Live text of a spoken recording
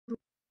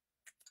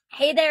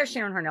Hey there,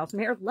 Sharon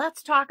Horne-Ellstrom here.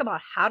 Let's talk about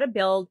how to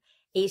build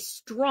a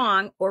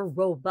strong or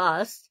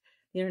robust,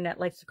 the internet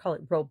likes to call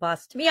it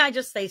robust. To me, I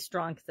just say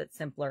strong because it's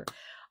simpler.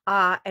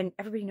 And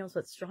everybody knows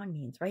what strong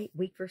means, right?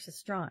 Weak versus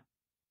strong.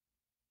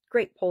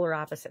 Great polar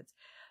opposites.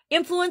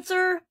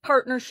 Influencer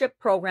partnership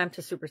program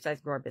to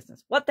supersize grow our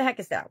business. What the heck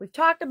is that? We've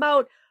talked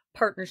about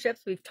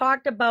partnerships. We've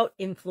talked about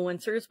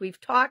influencers. We've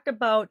talked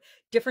about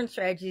different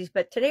strategies,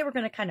 but today we're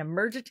going to kind of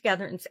merge it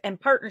together and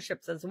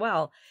partnerships as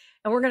well.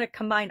 And we're going to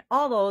combine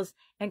all those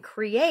and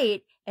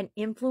create an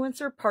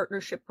influencer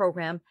partnership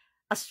program,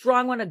 a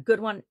strong one, a good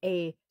one,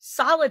 a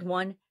solid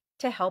one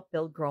to help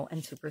build, grow,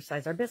 and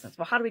supersize our business.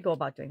 Well, how do we go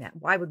about doing that?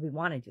 Why would we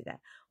want to do that?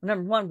 Well,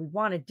 number one, we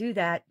want to do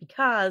that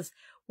because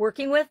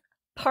working with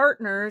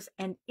partners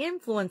and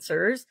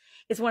influencers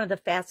is one of the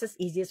fastest,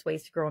 easiest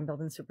ways to grow and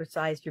build and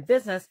supersize your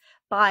business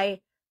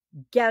by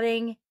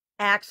getting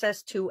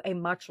access to a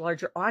much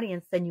larger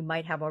audience than you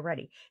might have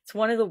already. It's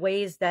one of the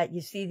ways that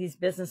you see these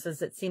businesses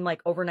that seem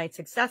like overnight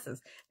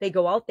successes. They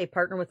go out, they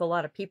partner with a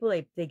lot of people,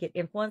 they get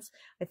influence.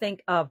 I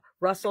think of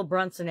Russell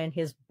Brunson and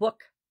his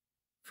book,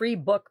 free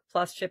book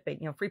plus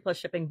shipping, free plus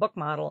shipping book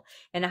model,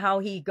 and how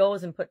he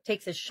goes and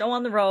takes his show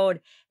on the road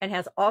and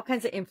has all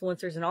kinds of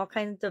influencers and all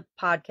kinds of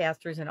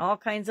podcasters and all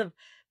kinds of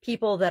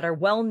people that are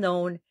well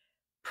known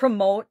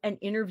promote and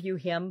interview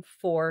him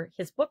for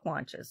his book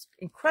launches.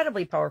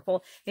 Incredibly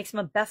powerful. Makes him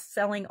a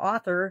best-selling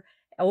author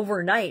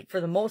overnight for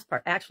the most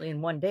part, actually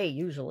in one day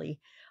usually.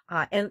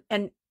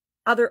 And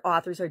other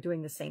authors are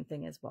doing the same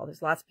thing as well.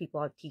 There's lots of people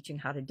out teaching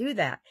how to do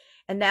that.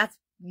 And that's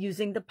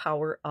using the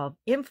power of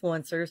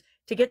influencers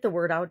to get the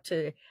word out,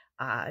 to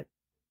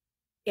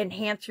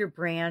enhance your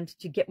brand,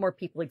 to get more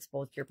people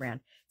exposed to your brand.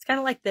 It's kind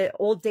of like the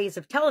old days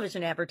of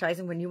television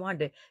advertising when you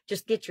wanted to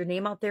just get your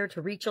name out there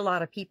to reach a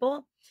lot of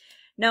people.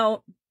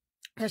 Now,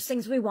 there's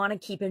things we want to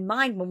keep in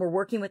mind when we're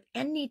working with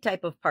any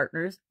type of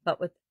partners, but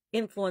with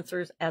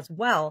influencers as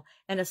well,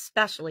 and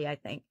especially, I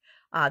think.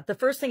 The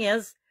first thing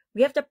is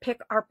we have to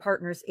pick our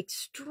partners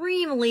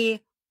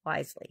extremely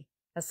wisely.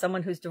 As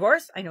someone who's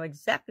divorced, I know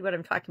exactly what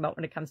I'm talking about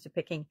when it comes to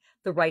picking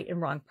the right and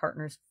wrong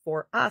partners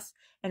for us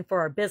and for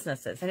our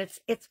businesses. And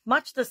it's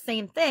much the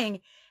same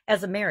thing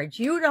as a marriage.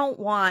 You don't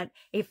want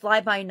a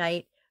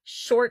fly-by-night,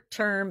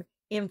 short-term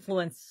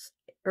influence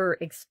or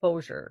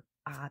exposure.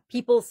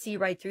 People see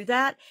right through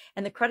that,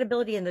 and the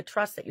credibility and the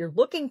trust that you're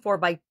looking for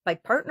by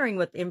partnering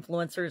with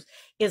influencers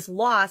is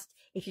lost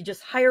if you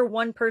just hire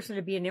one person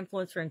to be an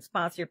influencer and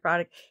sponsor your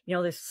product.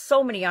 There's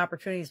so many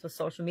opportunities with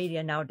social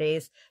media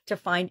nowadays to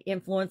find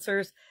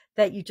influencers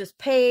that you just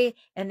pay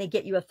and they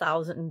get you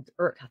 1,000,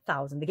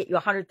 they get you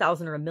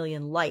 100,000 or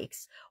 1,000,000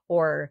 likes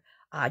or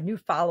new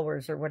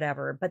followers or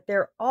whatever, but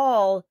they're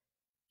all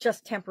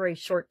just temporary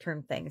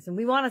short-term things. And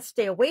we want to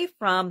stay away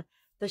from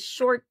the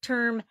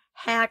short-term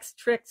hacks,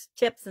 tricks,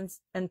 tips,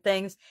 and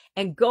things,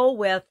 and go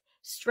with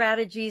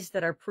strategies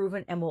that are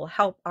proven and will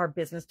help our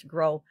business to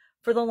grow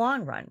for the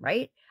long run,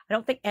 right? I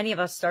don't think any of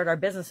us start our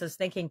businesses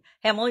thinking,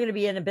 hey, I'm only going to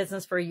be in a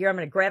business for a year. I'm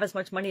going to grab as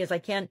much money as I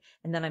can,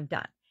 and then I'm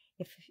done.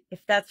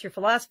 If that's your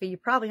philosophy, you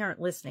probably aren't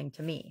listening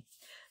to me.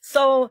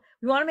 So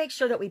we want to make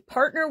sure that we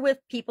partner with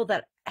people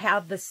that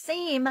have the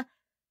same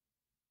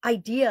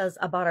ideas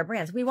about our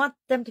brands. We want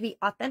them to be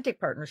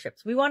authentic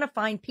partnerships. We want to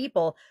find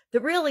people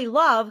that really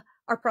love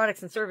our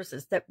products and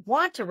services, that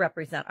want to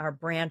represent our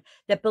brand,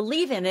 that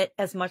believe in it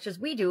as much as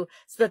we do,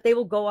 so that they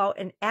will go out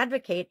and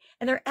advocate.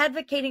 And they're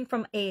advocating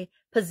from a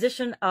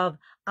position of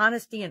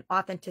honesty and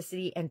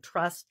authenticity and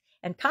trust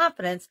and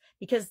confidence,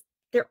 because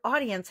their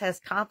audience has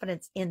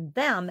confidence in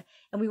them.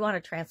 And we want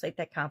to translate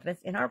that confidence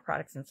in our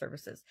products and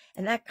services.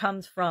 And that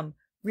comes from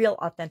real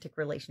authentic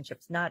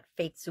relationships, not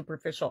fake,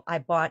 superficial. I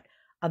bought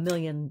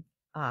the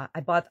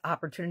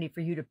opportunity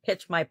for you to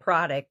pitch my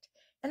product.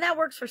 And that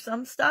works for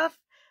some stuff,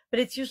 but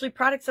it's usually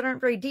products that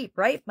aren't very deep,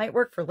 right? Might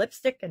work for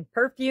lipstick and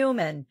perfume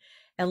and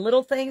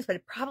little things, but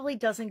it probably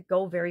doesn't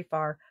go very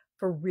far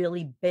for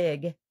really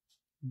big,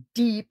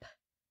 deep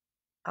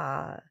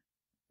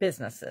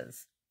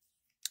businesses.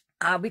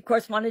 We, of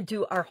course, want to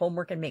do our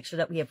homework and make sure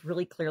that we have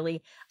really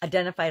clearly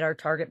identified our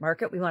target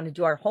market. We want to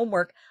do our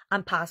homework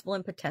on possible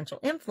and potential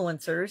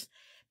influencers,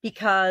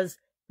 because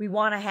we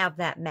want to have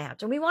that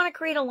match, and we want to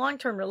create a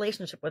long-term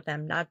relationship with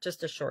them, not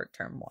just a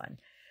short-term one.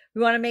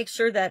 We want to make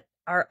sure that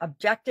our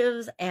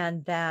objectives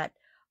and that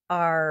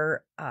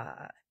our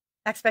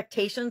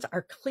expectations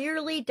are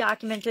clearly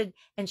documented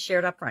and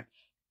shared up front.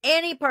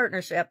 Any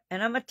partnership,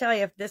 and I'm going to tell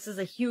you, if this is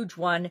a huge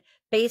one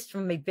based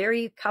from a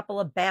very couple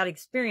of bad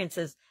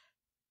experiences,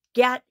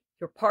 get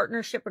your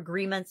partnership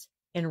agreements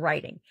in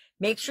writing.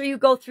 Make sure you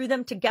go through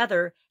them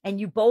together and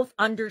you both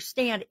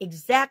understand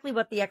exactly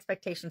what the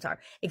expectations are,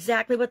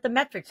 exactly what the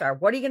metrics are.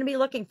 What are you going to be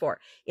looking for?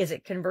 Is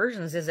it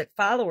conversions? Is it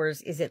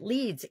followers? Is it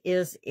leads?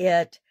 Is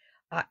it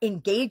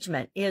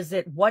engagement?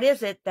 What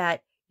is it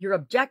that your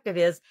objective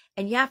is?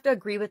 And you have to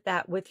agree with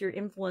that with your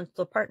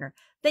influential partner.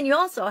 Then you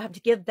also have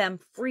to give them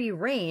free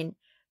rein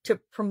to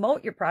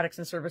promote your products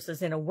and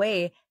services in a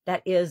way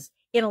that is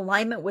in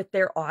alignment with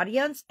their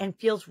audience and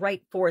feels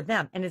right for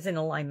them and is in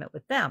alignment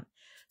with them.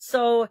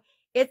 So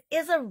It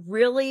is a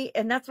really,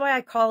 and that's why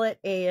I call it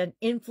an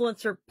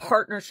influencer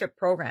partnership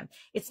program.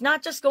 It's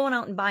not just going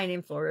out and buying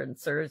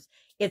influencers.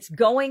 It's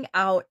going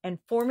out and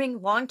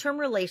forming long-term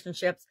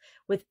relationships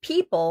with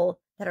people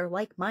that are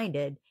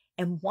like-minded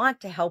and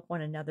want to help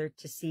one another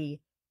to see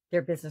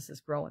their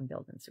businesses grow and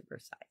build and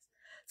supersize.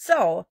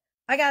 So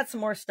I got some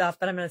more stuff,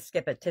 but I'm going to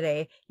skip it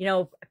today. You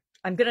know,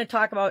 I'm going to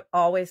talk about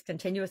always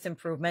continuous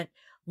improvement,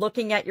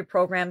 looking at your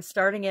program,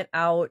 starting it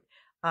out,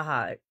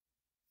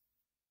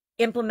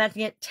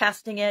 implementing it,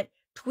 testing it,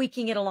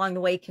 tweaking it along the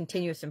way,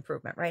 continuous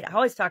improvement, right? I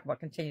always talk about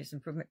continuous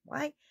improvement.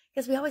 Why?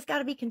 Because we always got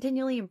to be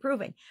continually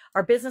improving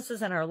our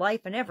businesses and our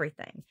life and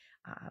everything.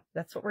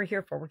 That's what we're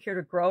here for. We're here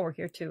to grow. We're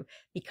here to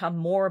become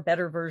more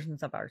better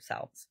versions of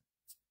ourselves.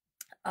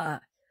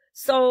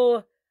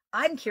 So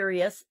I'm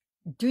curious,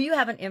 do you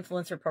have an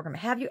influencer program?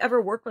 Have you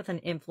ever worked with an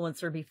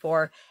influencer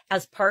before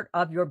as part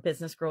of your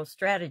business growth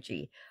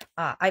strategy?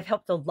 I've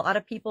helped a lot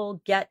of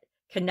people get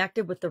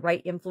connected with the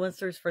right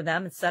influencers for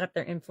them and set up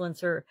their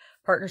influencer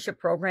partnership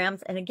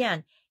programs. And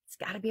again, it's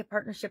got to be a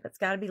partnership. It's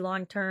got to be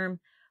long-term,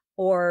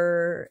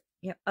 or,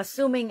 you know,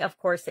 assuming, of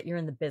course, that you're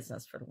in the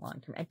business for the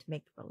long term and to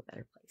make the world a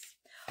better place.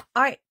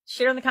 All right.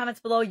 Share in the comments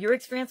below your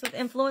experience with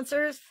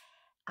influencers.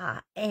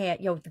 And,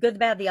 you know, the good, the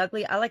bad, the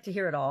ugly. I like to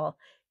hear it all,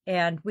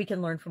 and we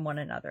can learn from one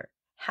another.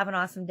 Have an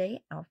awesome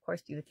day. I'll, of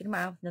course, be with you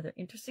tomorrow with another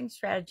interesting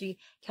strategy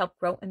to help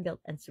grow and build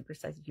and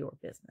supersize your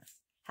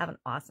business. Have an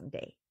awesome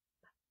day.